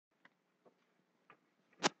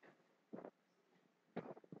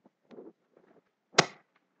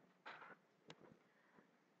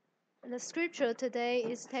The scripture today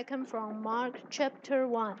is taken from Mark chapter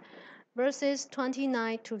 1, verses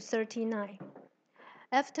 29 to 39.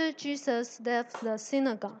 After Jesus left the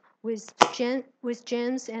synagogue with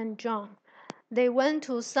James and John, they went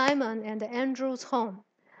to Simon and Andrew's home.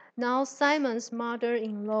 Now Simon's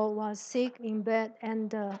mother-in-law was sick in bed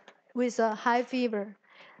and with a high fever.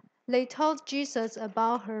 They told Jesus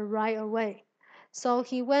about her right away. So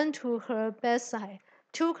he went to her bedside,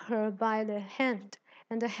 took her by the hand,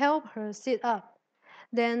 and helped her sit up.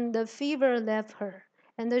 Then the fever left her,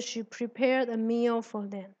 and she prepared a meal for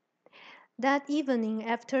them. That evening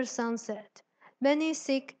after sunset, many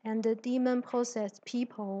sick and demon-possessed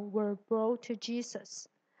people were brought to Jesus.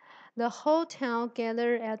 The whole town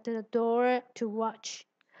gathered at the door to watch.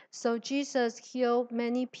 So Jesus healed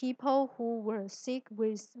many people who were sick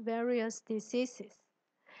with various diseases.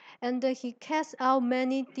 And he cast out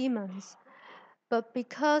many demons. But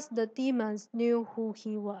because the demons knew who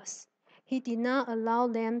he was, he did not allow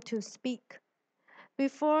them to speak.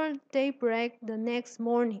 Before daybreak the next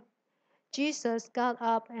morning, Jesus got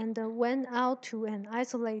up and went out to an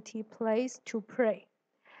isolated place to pray.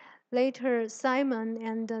 Later, Simon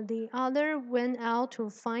and the other went out to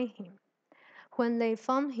find him. When they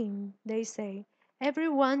found him, they said,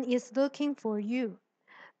 "Everyone is looking for you."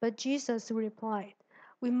 But Jesus replied,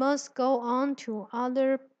 "We must go on to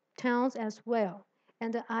other towns as well,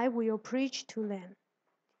 and I will preach to them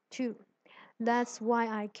too. That's why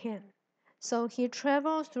I came." So he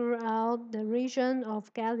traveled throughout the region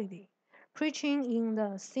of Galilee, preaching in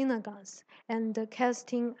the synagogues and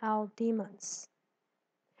casting out demons.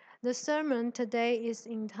 The sermon today is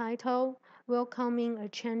entitled Welcoming a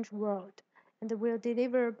Changed World and will be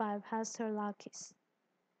delivered by Pastor Lakis.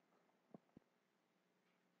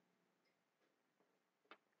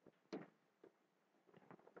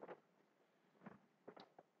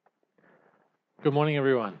 Good morning,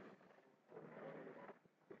 everyone.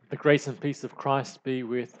 The grace and peace of Christ be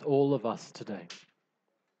with all of us today.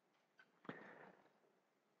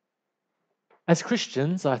 As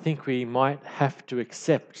Christians, I think we might have to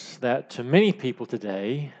accept that to many people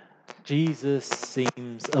today, Jesus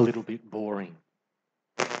seems a little bit boring.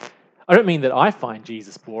 I don't mean that I find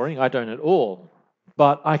Jesus boring, I don't at all.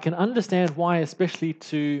 But I can understand why, especially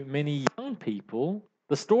to many young people,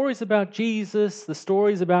 the stories about Jesus, the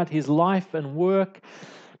stories about his life and work,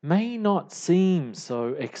 may not seem so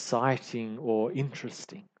exciting or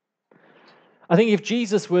interesting. I think if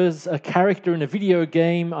Jesus was a character in a video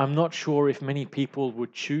game, I'm not sure if many people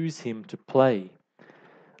would choose him to play.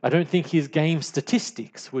 I don't think his game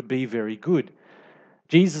statistics would be very good.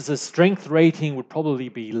 Jesus' strength rating would probably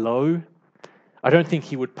be low. I don't think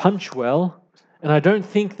he would punch well. And I don't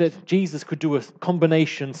think that Jesus could do a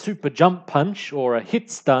combination super jump punch or a hit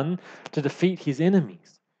stun to defeat his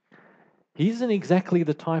enemies. He isn't exactly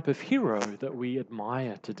the type of hero that we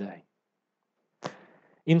admire today.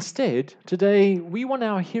 Instead, today we want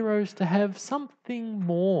our heroes to have something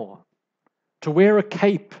more. To wear a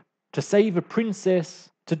cape, to save a princess,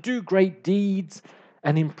 to do great deeds,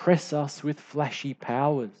 and impress us with flashy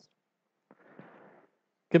powers.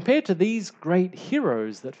 Compared to these great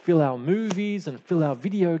heroes that fill our movies and fill our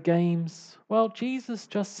video games, well, Jesus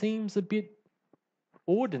just seems a bit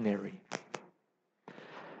ordinary.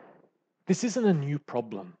 This isn't a new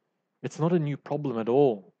problem. It's not a new problem at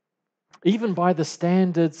all. Even by the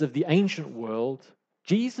standards of the ancient world,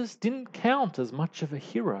 Jesus didn't count as much of a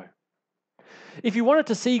hero. If you wanted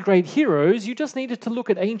to see great heroes, you just needed to look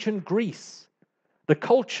at ancient Greece. The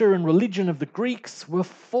culture and religion of the Greeks were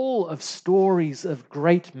full of stories of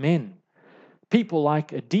great men. People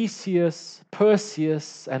like Odysseus,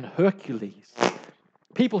 Perseus, and Hercules.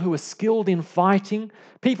 People who were skilled in fighting,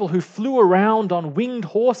 people who flew around on winged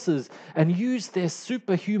horses and used their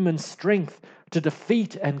superhuman strength to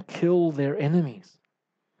defeat and kill their enemies.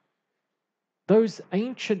 Those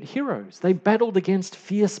ancient heroes, they battled against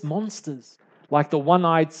fierce monsters like the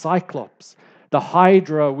one-eyed Cyclops, the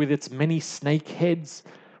Hydra with its many snake heads,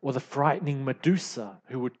 or the frightening Medusa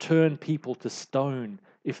who would turn people to stone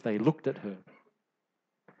if they looked at her.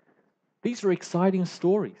 These are exciting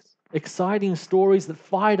stories that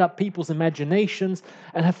fired up people's imaginations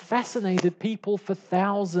and have fascinated people for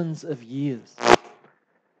thousands of years.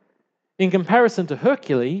 In comparison to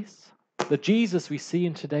Hercules, the Jesus we see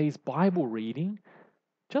in today's Bible reading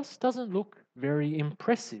just doesn't look very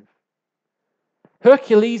impressive.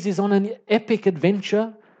 Hercules is on an epic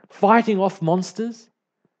adventure, fighting off monsters.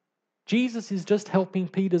 Jesus is just helping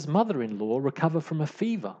Peter's mother-in-law recover from a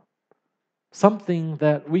fever. Something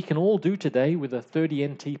that we can all do today with a 30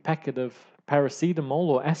 NT packet of paracetamol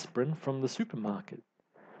or aspirin from the supermarket.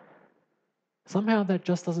 Somehow that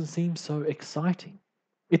just doesn't seem so exciting.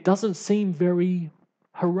 It doesn't seem very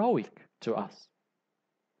heroic to us.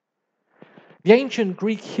 The ancient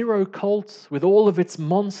Greek hero cult, with all of its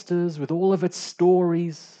monsters, with all of its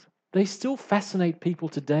stories, they still fascinate people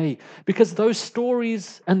today because those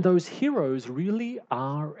stories and those heroes really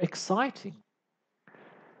are exciting.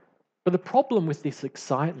 But the problem with this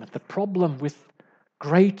excitement, the problem with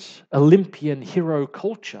great Olympian hero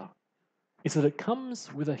culture, is that it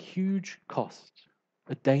comes with a huge cost,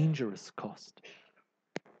 a dangerous cost.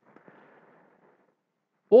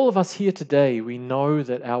 All of us here today, we know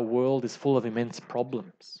that our world is full of immense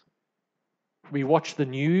problems. We watch the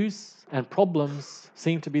news and problems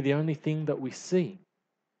seem to be the only thing that we see.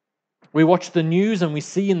 We watch the news and we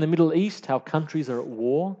see in the Middle East how countries are at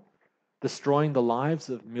war, destroying the lives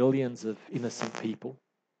of millions of innocent people.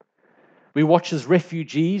 We watch as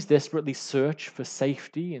refugees desperately search for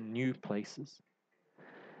safety in new places.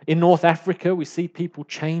 In North Africa, we see people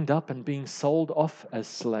chained up and being sold off as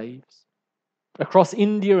slaves. Across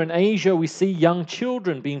India and Asia, we see young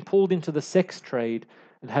children being pulled into the sex trade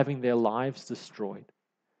and having their lives destroyed.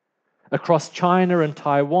 Across China and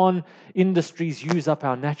Taiwan, industries use up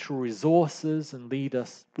our natural resources and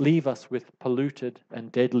leave us with polluted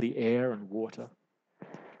and deadly air and water.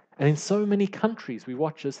 And in so many countries, we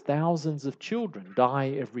watch as thousands of children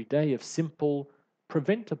die every day of simple,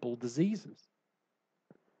 preventable diseases.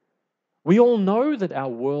 We all know that our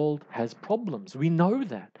world has problems. We know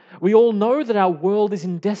that. We all know that our world is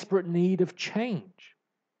in desperate need of change.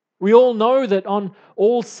 We all know that on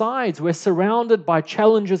all sides we're surrounded by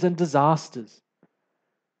challenges and disasters.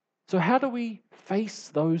 So how do we face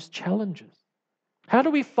those challenges? How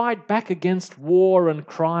do we fight back against war and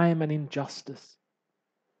crime and injustice?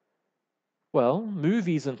 Well,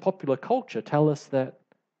 movies and popular culture tell us that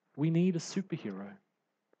we need a superhero.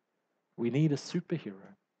 We need a superhero.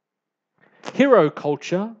 Hero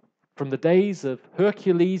culture, from the days of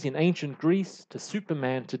Hercules in ancient Greece to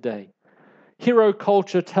Superman today, hero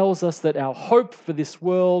culture tells us that our hope for this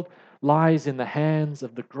world lies in the hands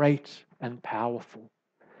of the great and powerful.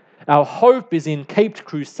 Our hope is in caped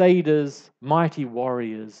crusaders, mighty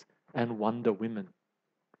warriors, and wonder women.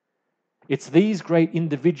 It's these great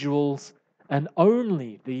individuals and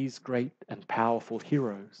only these great and powerful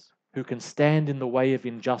heroes who can stand in the way of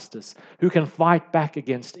injustice, who can fight back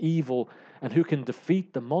against evil, and who can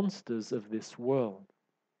defeat the monsters of this world.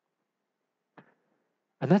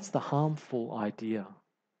 And that's the harmful idea.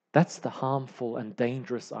 That's the harmful and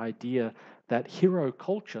dangerous idea that hero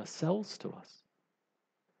culture sells to us.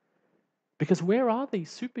 Because where are these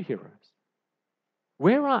superheroes?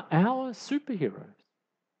 Where are our superheroes?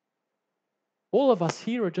 All of us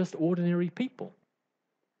here are just ordinary people.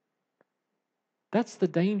 That's the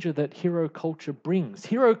danger that hero culture brings.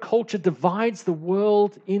 Hero culture divides the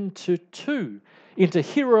world into two, into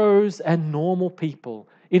heroes and normal people,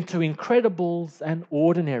 into incredibles and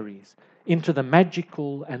ordinaries, into the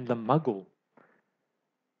magical and the muggle.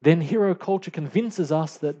 Then hero culture convinces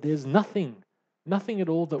us that there's nothing at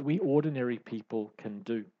all that we ordinary people can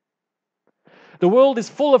do. The world is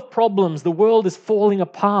full of problems, the world is falling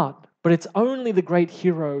apart, but it's only the great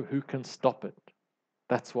hero who can stop it.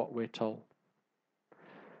 That's what we're told.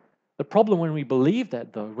 The problem when we believe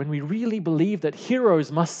that, though, when we really believe that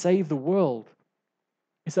heroes must save the world,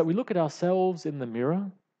 is that we look at ourselves in the mirror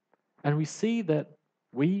and we see that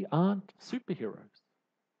we aren't superheroes.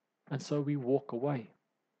 And so we walk away.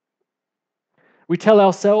 We tell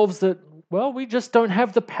ourselves that, well, we just don't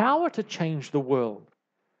have the power to change the world.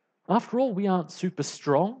 After all, we aren't super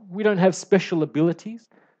strong. We don't have special abilities.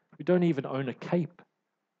 We don't even own a cape.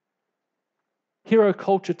 Hero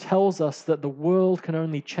culture tells us that the world can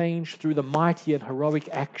only change through the mighty and heroic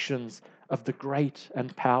actions of the great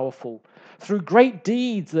and powerful, through great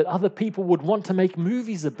deeds that other people would want to make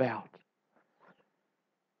movies about.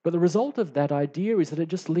 But the result of that idea is that it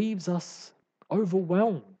just leaves us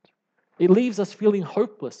overwhelmed. It leaves us feeling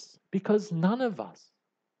hopeless because none of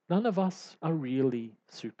us are really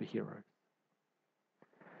superheroes.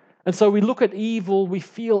 And so we look at evil, we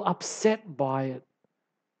feel upset by it,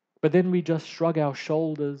 but then we just shrug our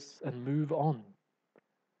shoulders and move on.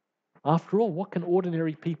 After all, what can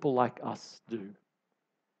ordinary people like us do?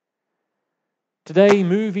 Today,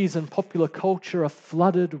 movies and popular culture are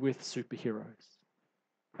flooded with superheroes.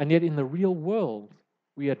 And yet in the real world,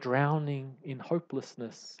 we are drowning in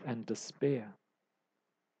hopelessness and despair.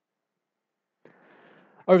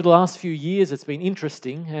 Over the last few years, it's been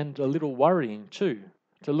interesting and a little worrying too,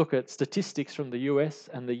 to look at statistics from the US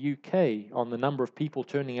and the UK on the number of people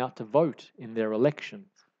turning out to vote in their elections.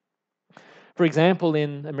 For example,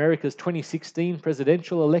 in America's 2016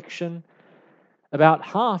 presidential election, about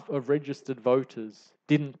half of registered voters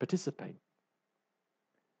didn't participate.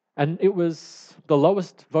 and it was the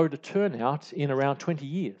lowest voter turnout in around 20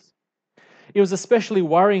 years. It was especially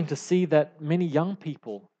worrying to see that many young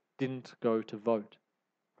people didn't go to vote.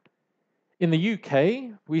 In the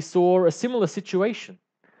UK, we saw a similar situation.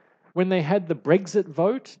 When they had the Brexit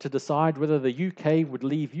vote to decide whether the UK would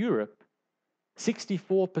leave Europe,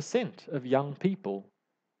 64% of young people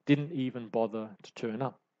didn't even bother to turn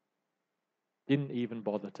up, didn't even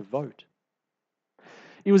bother to vote.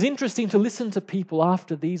 It was interesting to listen to people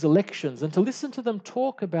after these elections and to listen to them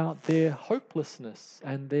talk about their hopelessness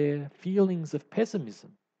and their feelings of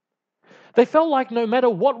pessimism. They felt like no matter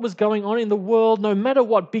what was going on in the world, no matter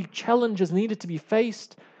what big challenges needed to be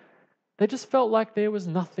faced, they just felt like there was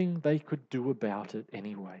nothing they could do about it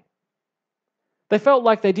anyway. They felt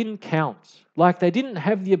like they didn't count, like they didn't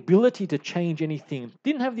have the ability to change anything,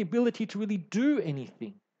 didn't have the ability to really do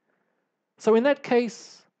anything. So in that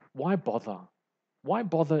case, why bother? Why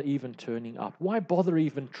bother even turning up? Why bother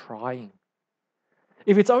even trying?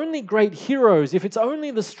 If it's only great heroes, if it's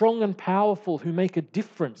only the strong and powerful who make a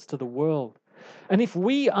difference to the world, and if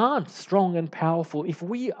we aren't strong and powerful, if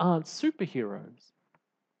we aren't superheroes,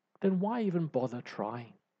 then why even bother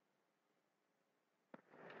trying?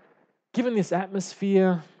 Given this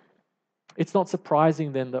atmosphere, it's not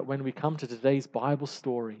surprising then that when we come to today's Bible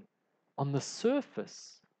story, on the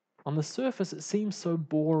surface it seems so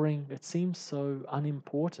boring, it seems so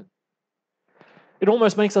unimportant. It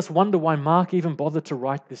almost makes us wonder why Mark even bothered to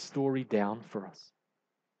write this story down for us.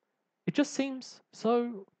 It just seems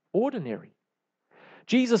so ordinary.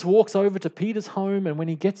 Jesus walks over to Peter's home, and when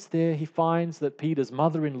he gets there, he finds that Peter's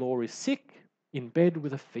mother-in-law is sick, in bed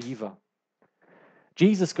with a fever.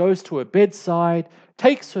 Jesus goes to her bedside,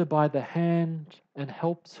 takes her by the hand, and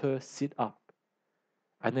helps her sit up.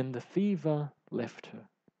 And then the fever left her.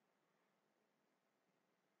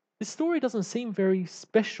 This story doesn't seem very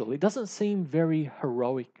special. It doesn't seem very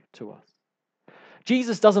heroic to us.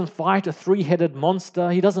 Jesus doesn't fight a three-headed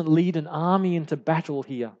monster. He doesn't lead an army into battle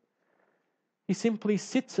here. He simply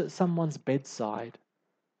sits at someone's bedside,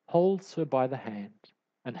 holds her by the hand,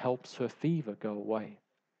 and helps her fever go away.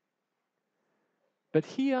 But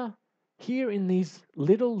here in these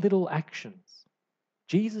little actions,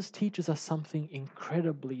 Jesus teaches us something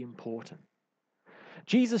incredibly important.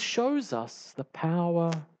 Jesus shows us the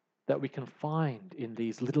power that we can find in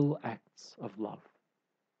these little acts of love.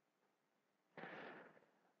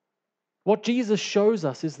 What Jesus shows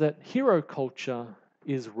us is that hero culture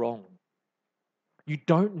is wrong. You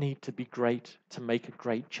don't need to be great to make a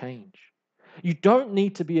great change. You don't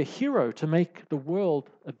need to be a hero to make the world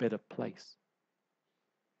a better place.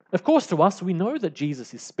 Of course, to us, we know that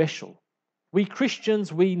Jesus is special. We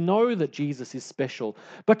Christians, we know that Jesus is special.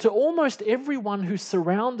 But to almost everyone who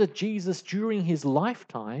surrounded Jesus during his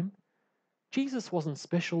lifetime, Jesus wasn't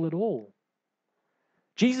special at all.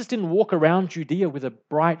 Jesus didn't walk around Judea with a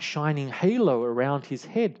bright, shining halo around his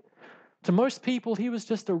head. To most people, he was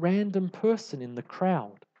just a random person in the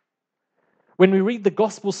crowd. When we read the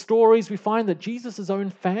gospel stories, we find that Jesus' own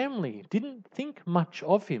family didn't think much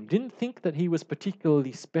of him, didn't think that he was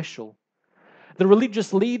particularly special. The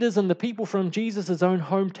religious leaders and the people from Jesus' own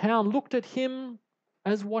hometown looked at him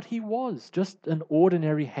as what he was, just an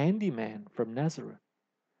ordinary handyman from Nazareth.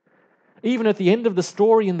 Even at the end of the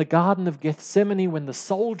story in the Garden of Gethsemane, when the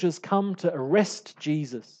soldiers come to arrest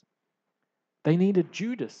Jesus, they needed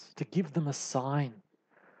Judas to give them a sign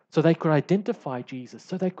so they could identify Jesus,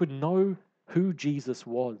 so they could know who Jesus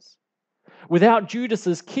was. Without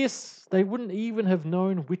Judas's kiss, they wouldn't even have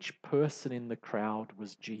known which person in the crowd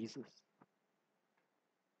was Jesus.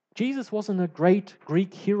 Jesus wasn't a great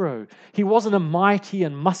Greek hero. He wasn't a mighty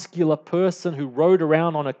and muscular person who rode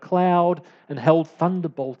around on a cloud and held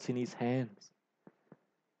thunderbolts in his hands.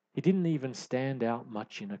 He didn't even stand out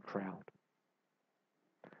much in a crowd.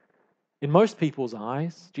 In most people's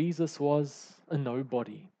eyes, Jesus was a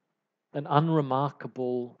nobody, an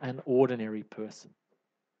unremarkable and ordinary person.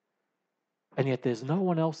 And yet there's no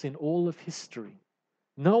one else in all of history,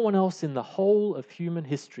 no one else in the whole of human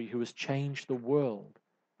history who has changed the world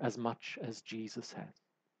as much as Jesus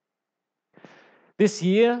has. This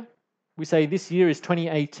year, we say this year is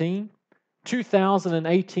 2018,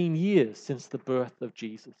 2018 years since the birth of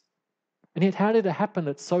Jesus. And yet how did it happen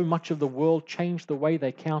that so much of the world changed the way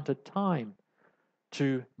they counted time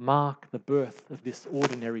to mark the birth of this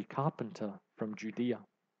ordinary carpenter from Judea?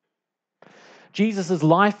 Jesus'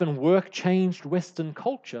 life and work changed Western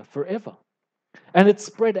culture forever. And it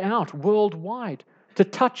spread out worldwide to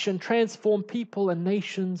touch and transform people and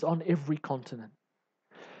nations on every continent.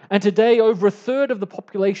 And today, over a third of the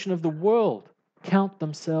population of the world count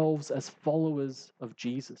themselves as followers of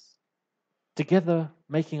Jesus. together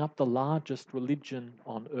making up the largest religion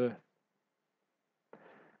on earth.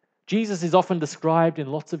 Jesus is often described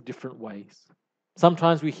in lots of different ways.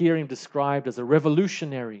 Sometimes we hear him described as a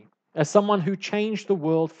revolutionary, as someone who changed the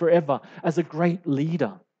world forever, as a great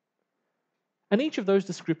leader. And each of those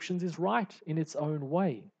descriptions is right in its own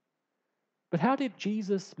way. But how did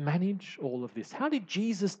Jesus manage all of this? How did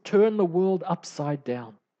Jesus turn the world upside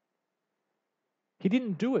down? He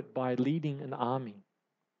didn't do it by leading an army.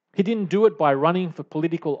 He didn't do it by running for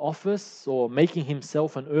political office or making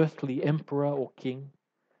himself an earthly emperor or king.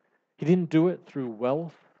 He didn't do it through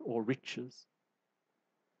wealth or riches.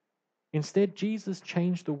 Instead, Jesus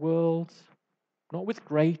changed the world not with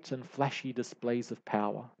great and flashy displays of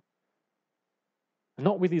power,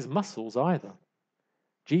 not with his muscles either.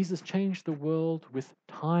 Jesus changed the world with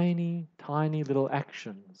tiny, tiny little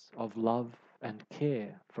actions of love and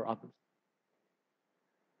care for others.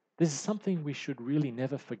 This is something we should really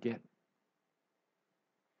never forget.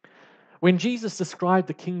 When Jesus described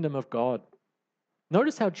the kingdom of God,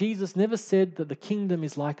 notice how Jesus never said that the kingdom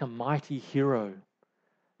is like a mighty hero.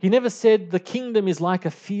 He never said the kingdom is like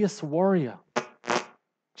a fierce warrior.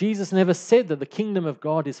 Jesus never said that the kingdom of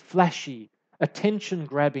God is flashy,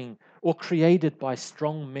 attention-grabbing, or created by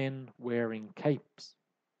strong men wearing capes.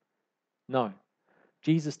 No,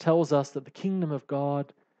 Jesus tells us that the kingdom of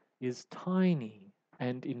God is tiny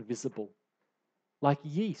and invisible, like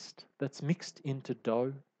yeast that's mixed into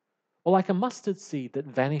dough, or like a mustard seed that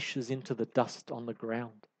vanishes into the dust on the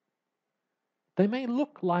ground. They may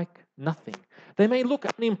look like nothing. They may look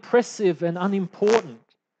unimpressive and unimportant,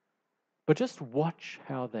 but just watch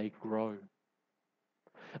how they grow.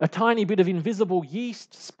 A tiny bit of invisible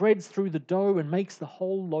yeast spreads through the dough and makes the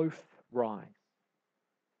whole loaf rise.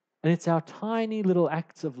 And it's our tiny little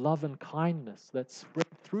acts of love and kindness that spread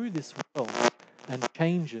through this world and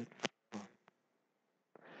change it.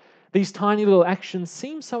 These tiny little actions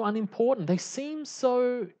seem so unimportant. They seem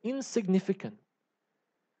so insignificant.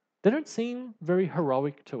 They don't seem very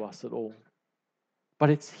heroic to us at all. But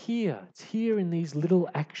it's here in these little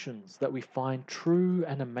actions that we find true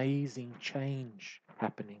and amazing change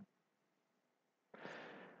happening.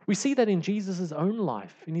 We see that in Jesus' own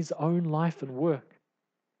life, in his own life and work.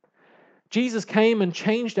 Jesus came and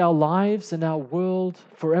changed our lives and our world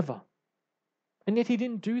forever. And yet he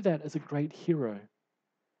didn't do that as a great hero.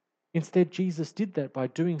 Instead, Jesus did that by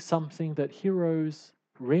doing something that heroes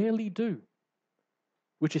rarely do,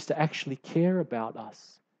 which is to actually care about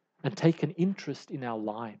us and take an interest in our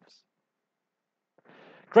lives.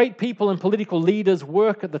 Great people and political leaders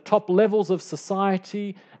work at the top levels of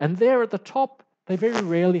society, and there at the top, they very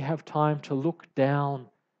rarely have time to look down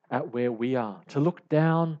at where we are, to look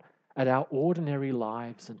down at our ordinary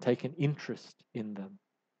lives and take an interest in them.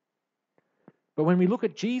 But when we look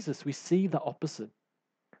at Jesus, we see the opposite.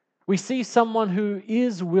 We see someone who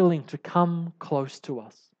is willing to come close to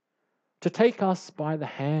us, to take us by the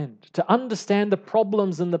hand, to understand the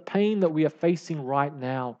problems and the pain that we are facing right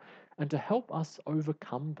now, and to help us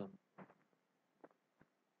overcome them.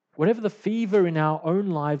 Whatever the fever in our own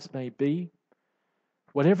lives may be,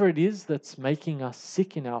 whatever it is that's making us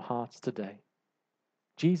sick in our hearts today,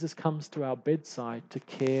 Jesus comes to our bedside to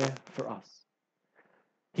care for us.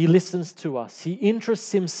 He listens to us. He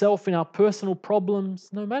interests himself in our personal problems,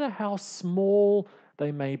 no matter how small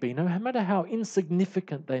they may be, no matter how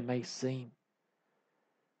insignificant they may seem.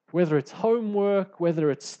 Whether it's homework,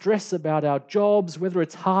 whether it's stress about our jobs, whether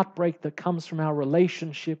it's heartbreak that comes from our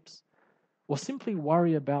relationships, or simply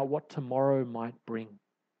worry about what tomorrow might bring.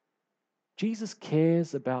 Jesus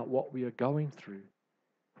cares about what we are going through,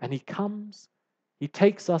 and he comes, he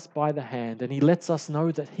takes us by the hand, and he lets us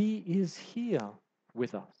know that he is here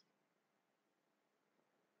with us.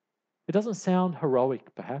 It doesn't sound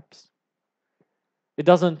heroic, perhaps. It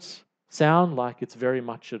doesn't sound like it's very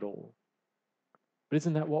much at all. But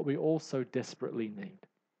isn't that what we all so desperately need?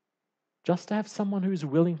 Just to have someone who's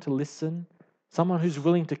willing to listen, someone who's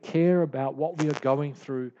willing to care about what we are going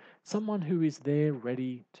through, someone who is there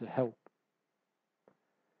ready to help.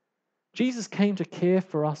 Jesus came to care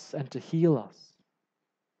for us and to heal us.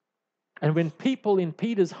 And when people in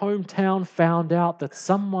Peter's hometown found out that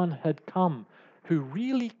someone had come who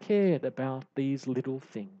really cared about these little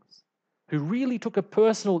things, who really took a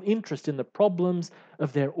personal interest in the problems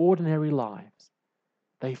of their ordinary lives,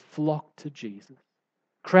 they flocked to Jesus,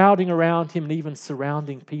 crowding around him and even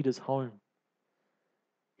surrounding Peter's home.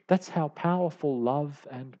 That's how powerful love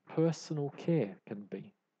and personal care can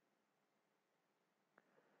be.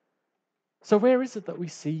 So where is it that we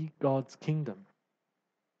see God's kingdom?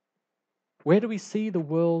 Where do we see the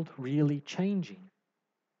world really changing?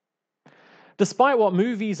 Despite what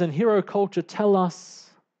movies and hero culture tell us,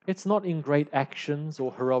 It's not in great actions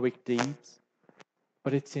or heroic deeds,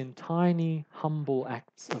 but it's in tiny, humble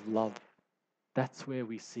acts of love. That's where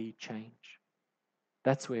we see change.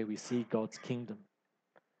 That's where we see God's kingdom.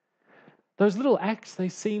 Those little acts, they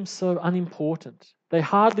seem so unimportant. They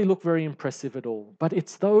hardly look very impressive at all. But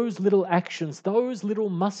it's those little actions, those little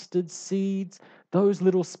mustard seeds, those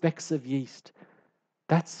little specks of yeast.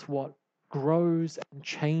 That's what grows and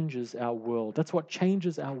changes our world. That's what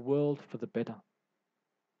changes our world for the better.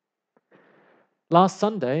 Last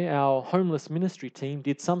Sunday, our homeless ministry team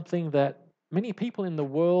did something that many people in the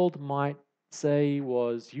world might say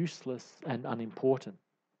was useless and unimportant.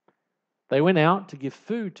 They went out to give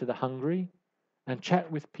food to the hungry and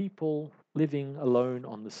chat with people living alone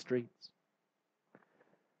on the streets.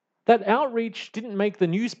 That outreach didn't make the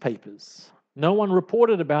newspapers. No one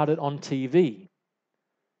reported about it on TV.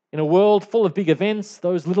 In a world full of big events,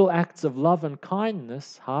 those little acts of love and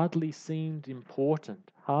kindness hardly seemed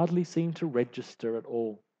important, hardly seemed to register at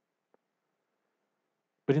all.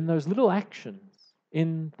 But in those little actions,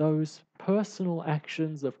 in those personal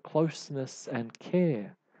actions of closeness and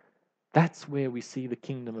care, that's where we see the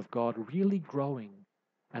kingdom of God really growing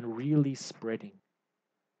and really spreading.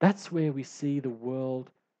 That's where we see the world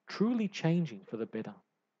truly changing for the better.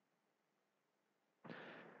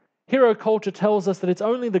 Hero culture tells us that it's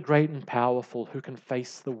only the great and powerful who can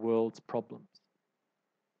face the world's problems.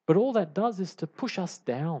 But all that does is to push us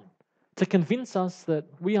down, to convince us that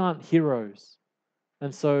we aren't heroes,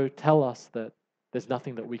 and so tell us that there's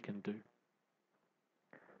nothing that we can do.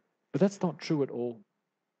 But that's not true at all.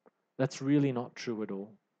 That's really not true at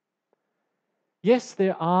all. Yes,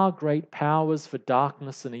 there are great powers for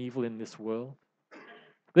darkness and evil in this world.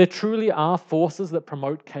 There truly are forces that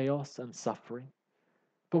promote chaos and suffering.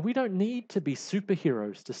 But we don't need to be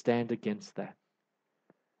superheroes to stand against that.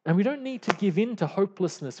 And we don't need to give in to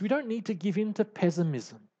hopelessness. We don't need to give in to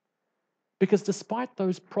pessimism. Because despite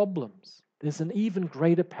those problems, there's an even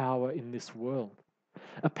greater power in this world.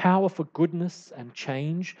 A power for goodness and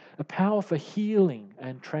change, a power for healing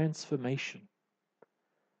and transformation.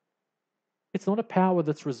 It's not a power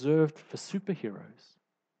that's reserved for superheroes.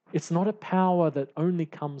 It's not a power that only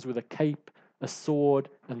comes with a cape, a sword,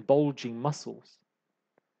 and bulging muscles.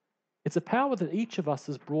 It's a power that each of us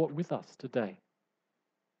has brought with us today.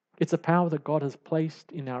 It's a power that God has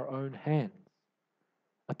placed in our own hands.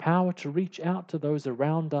 A power to reach out to those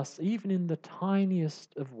around us, even in the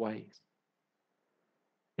tiniest of ways.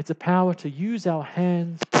 It's a power to use our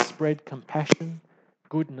hands to spread compassion,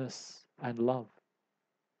 goodness, and love.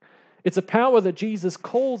 It's a power that Jesus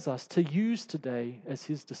calls us to use today as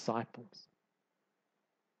his disciples.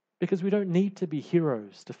 Because we don't need to be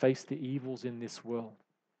heroes to face the evils in this world.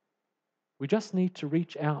 We just need to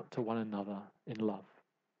reach out to one another in love.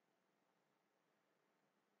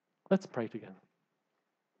 Let's pray together.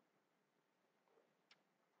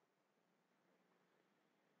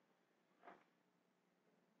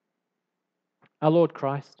 Our Lord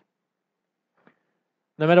Christ,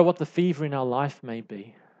 no matter what the fever in our life may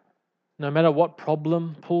be, no matter what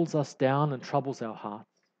problem pulls us down and troubles our hearts,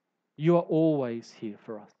 you are always here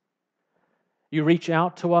for us. You reach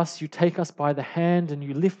out to us, you take us by the hand, and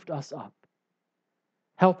you lift us up.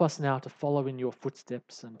 Help us now to follow in your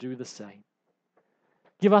footsteps and do the same.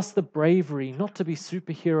 Give us the bravery not to be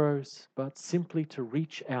superheroes, but simply to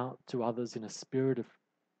reach out to others in a spirit of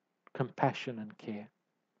compassion and care.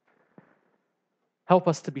 Help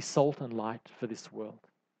us to be salt and light for this world.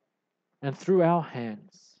 And through our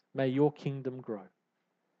hands, may your kingdom grow.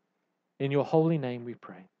 In your holy name we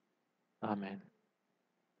pray. Amen.